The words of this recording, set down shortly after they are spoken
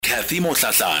Kathy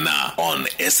Motlatlana on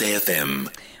SAFM.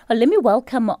 Well, let me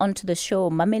welcome onto the show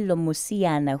Mamello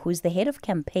Mosiana, who's the head of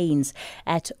campaigns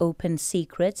at Open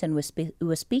Secrets, and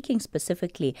we're speaking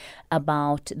specifically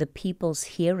about the people's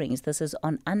hearings. This is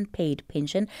on unpaid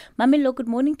pension. Mamello, good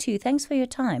morning to you. Thanks for your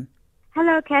time.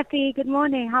 Hello, Kathy. Good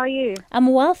morning. How are you?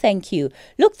 I'm well, thank you.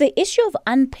 Look, the issue of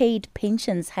unpaid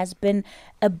pensions has been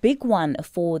a big one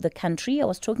for the country. I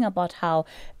was talking about how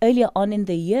earlier on in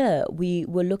the year, we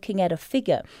were looking at a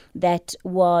figure that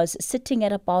was sitting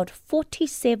at about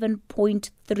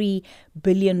 47.3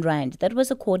 billion rand. That was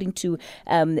according to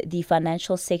the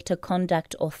Financial Sector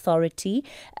Conduct Authority.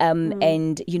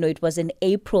 And, you know, it was in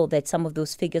April that some of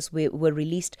those figures were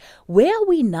released. Where are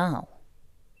we now?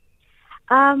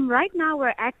 Right now,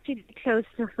 we're actually close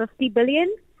to 50 billion.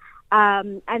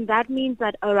 And that means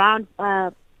that around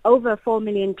over 4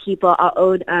 million people are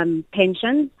owed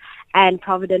pensions and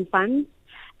provident funds.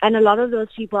 And a lot of those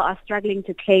people are struggling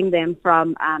to claim them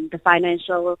from the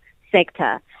financial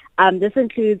sector. This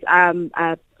includes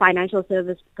financial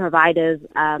service providers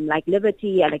like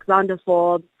Liberty, Alexander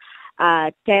Forbes,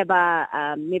 Teba,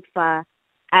 MIPFA.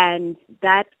 And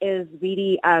that is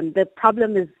really, the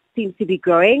problem seems to be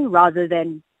growing rather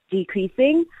than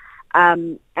decreasing.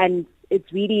 And it's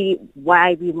really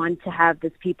why we want to have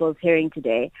this people's hearing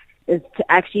today, is to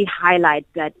actually highlight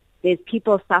that there's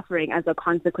people suffering as a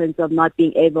consequence of not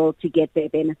being able to get their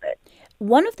benefits.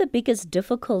 One of the biggest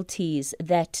difficulties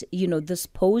that, you know, this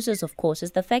poses, of course,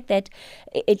 is the fact that,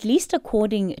 at least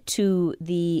according to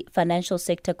the Financial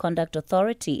Sector Conduct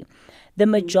Authority, the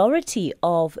majority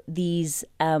of these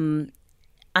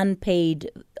unpaid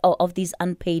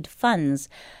funds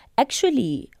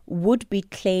actually would be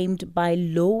claimed by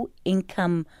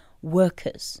low-income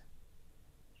workers.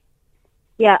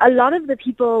 Yeah, a lot of the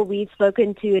people we've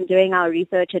spoken to in doing our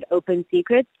research at Open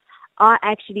Secrets are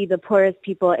actually the poorest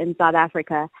people in South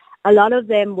Africa. A lot of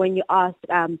them, when you ask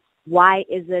why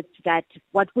is it that,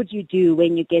 what would you do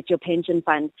when you get your pension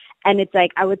fund? And it's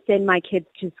like, I would send my kids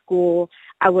to school,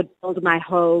 I would build my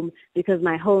home because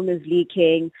my home is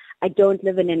leaking, I don't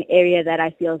live in an area that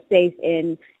I feel safe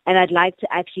in, and I'd like to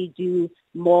actually do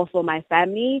more for my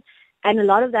family. And a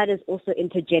lot of that is also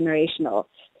intergenerational.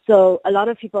 So a lot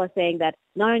of people are saying that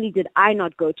not only did I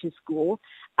not go to school,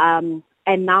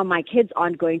 and now my kids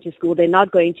aren't going to school, they're not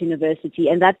going to university,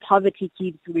 and that poverty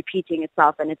keeps repeating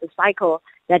itself, and it's a cycle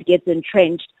that gets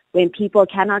entrenched when people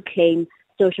cannot claim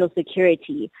social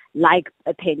security like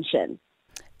a pension.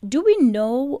 Do we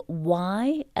know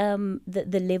why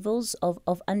the levels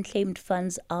of unclaimed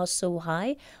funds are so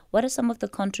high? What are some of the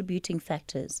contributing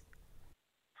factors?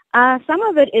 Some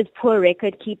of it is poor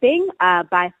record keeping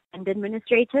by fund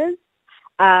administrators.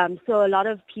 So a lot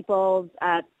of people's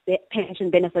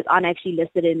pension benefits aren't actually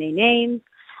listed in their names.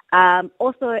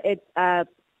 Also, it's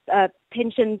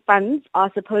pension funds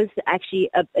are supposed to actually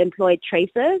employ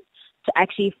tracers to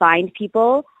actually find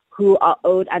people who are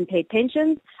owed unpaid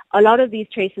pensions. A lot of these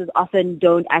tracers often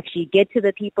don't actually get to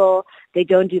the people. They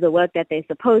don't do the work that they're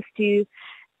supposed to.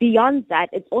 Beyond that,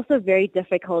 it's also very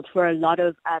difficult for a lot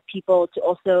of people to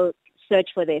also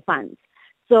search for their funds.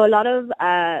 So a lot of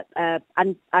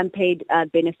unpaid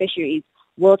beneficiaries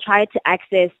will try to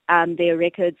access their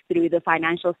records through the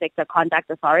Financial Sector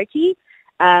Conduct Authority,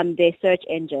 their search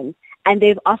engine. And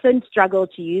they've often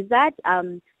struggled to use that.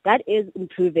 That is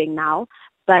improving now,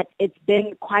 but it's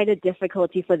been quite a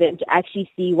difficulty for them to actually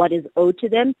see what is owed to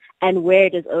them and where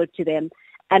it is owed to them.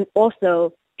 And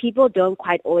also, people don't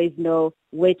quite always know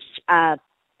which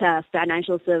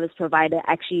financial service provider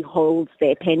actually holds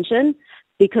their pension,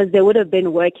 because they would have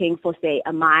been working for, say,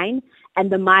 a mine,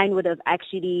 and the mine would have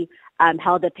actually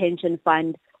held a pension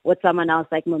fund with someone else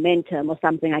like Momentum or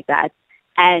something like that.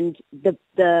 And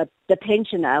the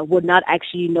pensioner would not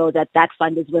actually know that that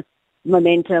fund is with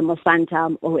Momentum or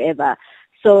Santam or whoever.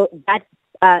 So that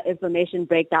information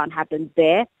breakdown happens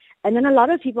there. And then a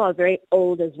lot of people are very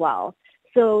old as well.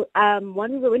 So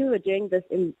when we were doing this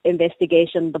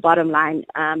investigation, the bottom line,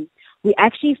 we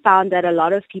actually found that a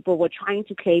lot of people were trying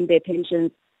to claim their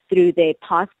pensions through their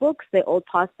passbooks, their old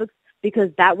passbooks,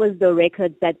 because that was the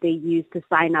records that they used to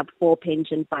sign up for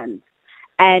pension funds.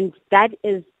 And that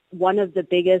is one of the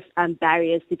biggest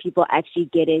barriers to people actually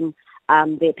getting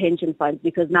their pension funds,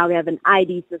 because now we have an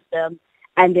ID system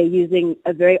and they're using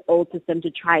a very old system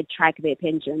to try to track their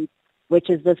pensions, which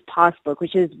is this passbook,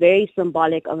 which is very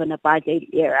symbolic of an apartheid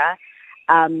era.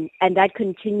 And that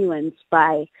continuance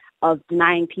of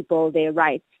denying people their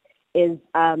rights is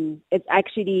it's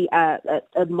actually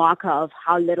a marker of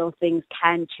how little things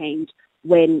can change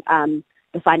when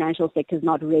the financial sector is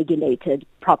not regulated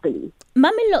properly.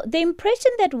 Mamello, the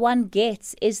impression that one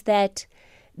gets is that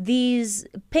these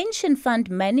pension fund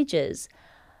managers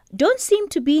don't seem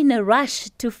to be in a rush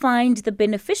to find the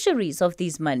beneficiaries of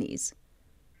these monies.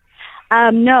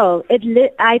 No,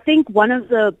 I think one of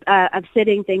the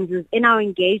upsetting things is in our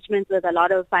engagements with a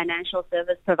lot of financial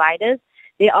service providers,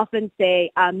 they often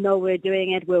say, no, we're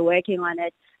doing it, we're working on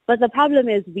it. But the problem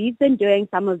is we've been doing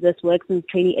some of this work since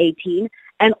 2018,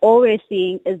 and all we're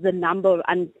seeing is the number of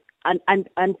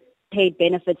unpaid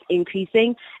benefits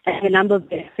increasing and the number of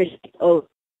beneficiaries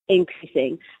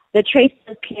increasing. The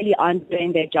tracers clearly aren't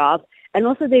doing their job, and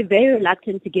also they're very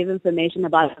reluctant to give information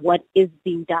about what is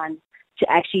being done to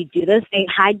actually do this. They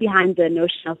hide behind the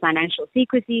notion of financial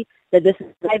secrecy, that this is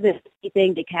private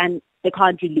thing, they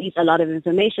can't release a lot of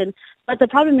information. But the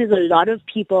problem is a lot of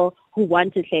people who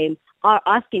want to claim are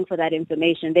asking for that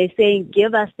information. They're saying,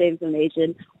 give us the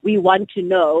information. We want to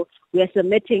know. We are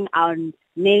submitting our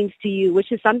names to you,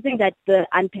 which is something that the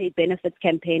Unpaid Benefits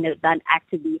Campaign has done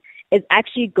actively, is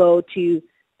actually go to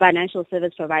financial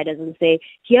service providers and say,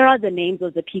 here are the names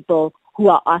of the people who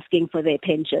are asking for their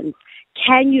pensions.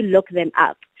 Can you look them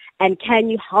up? And can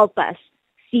you help us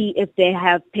see if they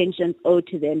have pensions owed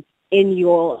to them in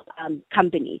your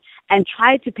company, and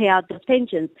try to pay out those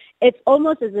pensions? It's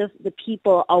almost as if the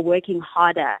people are working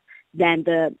harder than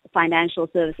the financial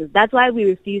services. That's why we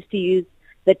refuse to use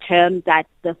the term that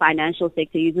the financial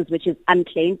sector uses, which is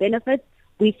unclaimed benefits.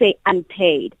 We say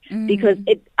unpaid because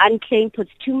unclaimed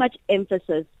puts too much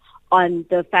emphasis on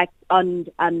the fact on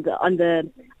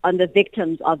the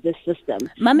victims of this system.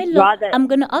 Mamello, I'm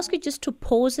going to ask you just to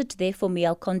pause it there for me.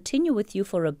 I'll continue with you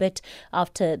for a bit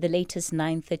after the latest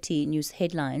 9:30 news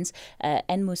headlines.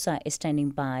 And Musa is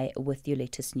standing by with your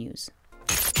latest news.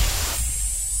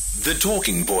 The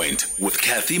Talking Point with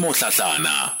Kathy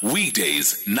Motlatlana.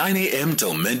 Weekdays, 9 a.m.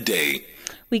 till midday.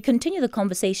 We continue the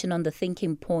conversation on the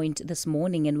Thinking Point this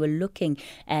morning, and we're looking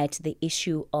at the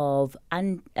issue of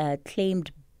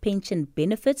unclaimed pension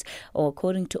benefits, or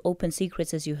according to Open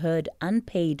Secrets, as you heard,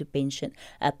 unpaid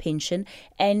pension.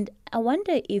 And I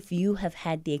wonder if you have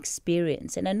had the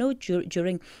experience, and I know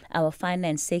during our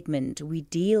finance segment, we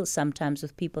deal sometimes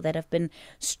with people that have been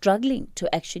struggling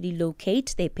to actually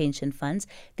locate their pension funds.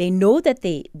 They know that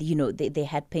they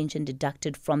had pension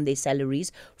deducted from their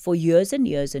salaries for years and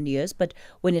years and years, but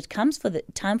when it comes for the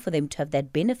time for them to have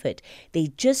that benefit, they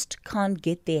just can't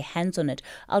get their hands on it.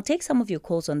 I'll take some of your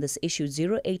calls on this issue,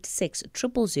 086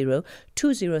 000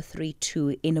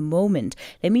 2032 in a moment.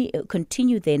 Let me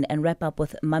continue then and wrap up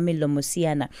with Mamello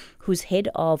Mosiana, who's head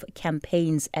of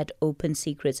campaigns at Open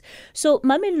Secrets. So,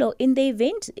 Mamello, in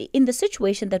the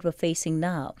situation that we're facing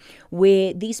now,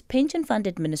 where these pension fund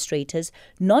administrators,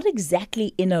 not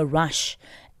exactly in a rush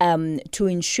to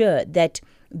ensure that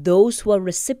those who are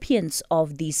recipients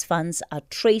of these funds are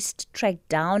traced, tracked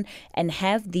down, and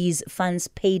have these funds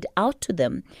paid out to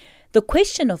them, the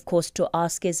question, of course, to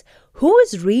ask is, who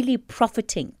is really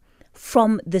profiting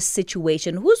from this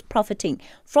situation? Who's profiting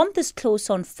from this close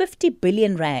on 50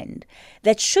 billion rand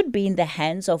that should be in the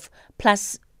hands of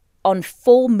plus on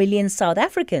 4 million South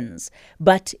Africans,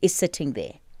 but is sitting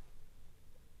there?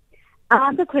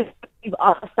 The question we've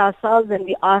asked ourselves, and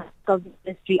we ask of the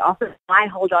ministry office, why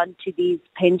hold on to these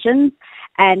pensions?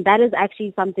 And that is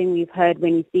actually something we've heard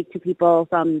when we speak to people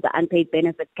from the Unpaid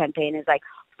Benefits Campaign, is like,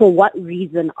 for what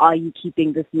reason are you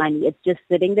keeping this money? It's just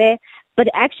sitting there. But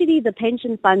actually, the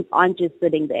pension funds aren't just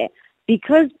sitting there.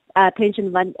 Because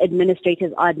pension fund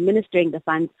administrators are administering the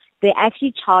funds, they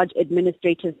actually charge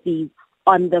administrative fees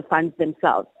on the funds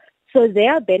themselves. So they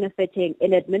are benefiting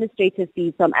in administrative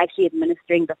fees from actually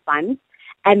administering the funds,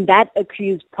 and that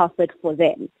accrues profit for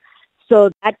them. So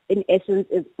that, in essence,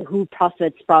 is who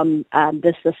profits from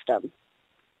this system.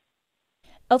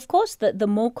 Of course, the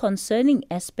more concerning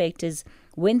aspect is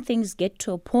when things get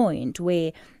to a point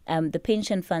where the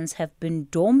pension funds have been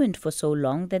dormant for so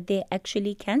long that they're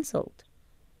actually cancelled.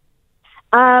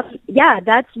 Yeah,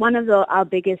 that's one of our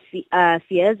biggest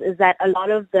fears, is that a lot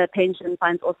of the pension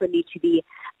funds also need to be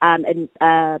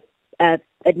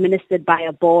administered by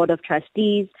a board of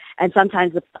trustees, and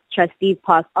sometimes the trustees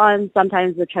pass on,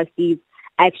 sometimes the trustees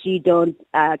actually don't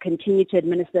continue to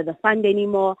administer the fund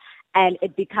anymore, and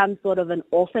it becomes sort of an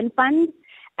orphan fund.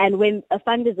 And when a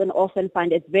fund is an orphan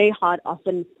fund, it's very hard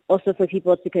often also for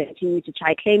people to continue to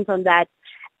try claims on that.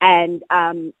 And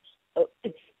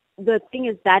the thing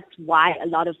is, that's why a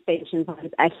lot of pension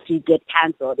funds actually get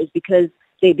cancelled, is because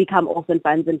they become orphan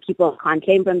funds and people can't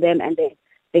claim from them, and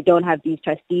they don't have these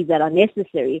trustees that are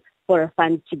necessary for a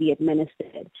fund to be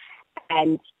administered.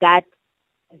 And that's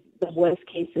the worst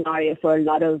case scenario for a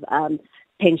lot of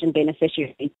pension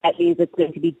beneficiaries. That means it's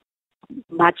going to be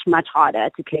much, much harder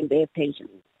to claim their pensions.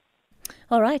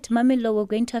 All right, Mamello, we're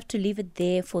going to have to leave it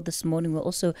there for this morning. We're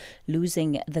also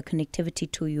losing the connectivity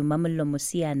to you, Mamello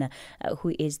Mosiana,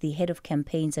 who is the head of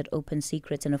campaigns at Open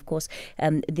Secrets. And of course,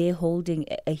 they're holding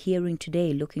a hearing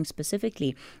today looking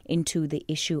specifically into the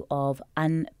issue of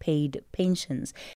unpaid pensions.